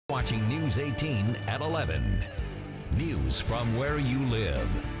Watching News 18 at 11. News from where you live.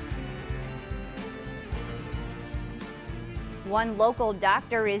 One local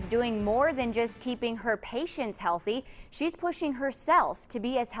doctor is doing more than just keeping her patients healthy. She's pushing herself to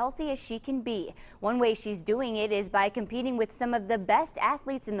be as healthy as she can be. One way she's doing it is by competing with some of the best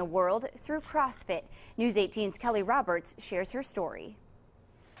athletes in the world through CrossFit. News 18's Kelly Roberts shares her story.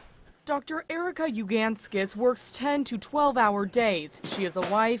 Dr. Erica Uganskis works 10 to 12-hour days. She is a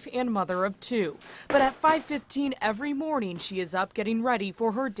wife and mother of 2. But at 5:15 every morning, she is up getting ready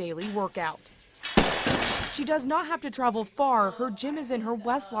for her daily workout. She does not have to travel far. Her gym is in her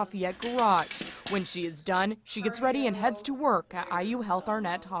West Lafayette garage. When she is done, she gets ready and heads to work at IU Health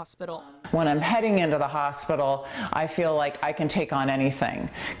Arnett Hospital. When I'm heading into the hospital, I feel like I can take on anything.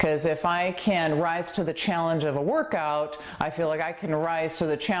 Because if I can rise to the challenge of a workout, I feel like I can rise to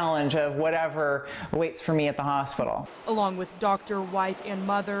the challenge of whatever waits for me at the hospital. Along with doctor, wife, and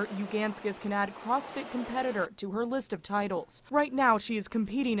mother, Uganskis can add CrossFit competitor to her list of titles. Right now, she is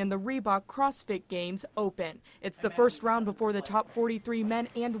competing in the Reebok CrossFit Games Open. It's the first round before the top 43 men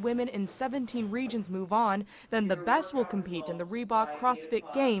and women in 17 regions move on. Then the best will compete in the Reebok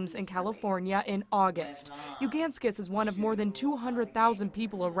CrossFit Games in California in August. Uganskis is one of more than 200,000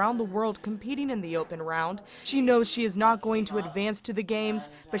 people around the world competing in the open round. She knows she is not going to advance to the games,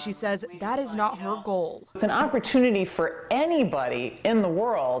 but she says that is not her goal. It's an opportunity for anybody in the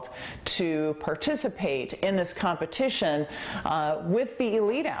world to participate in this competition with the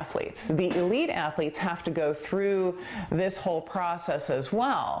elite athletes. The elite athletes have to go through this whole process as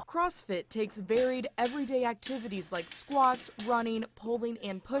well. CrossFit takes varied everyday activities like squats, running, pulling,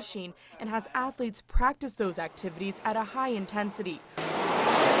 and pushing, and has athletes practice those activities at a high intensity.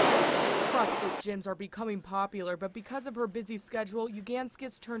 CrossFit gyms are becoming popular, but because of her busy schedule,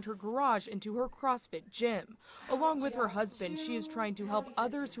 Uganskis turned her garage into her CrossFit gym. Along with her husband, she is trying to help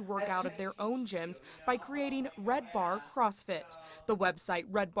others who work out at their own gyms by creating Red Bar CrossFit. The website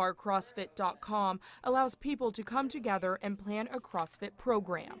redbarcrossfit.com allows people to come together and plan a CrossFit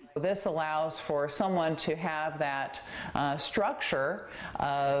program. This allows for someone to have that structure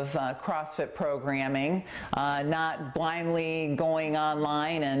of CrossFit programming, not blindly going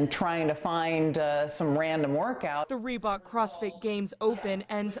online and trying to find some random workout. The Reebok CrossFit Games Open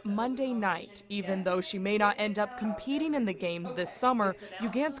ends Monday night. Even though she may not end up competing in the games this summer,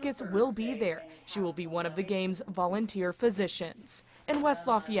 Uganskis will be there. She will be one of the game's volunteer physicians. In West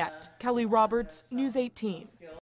Lafayette, Kelly Roberts, News 18.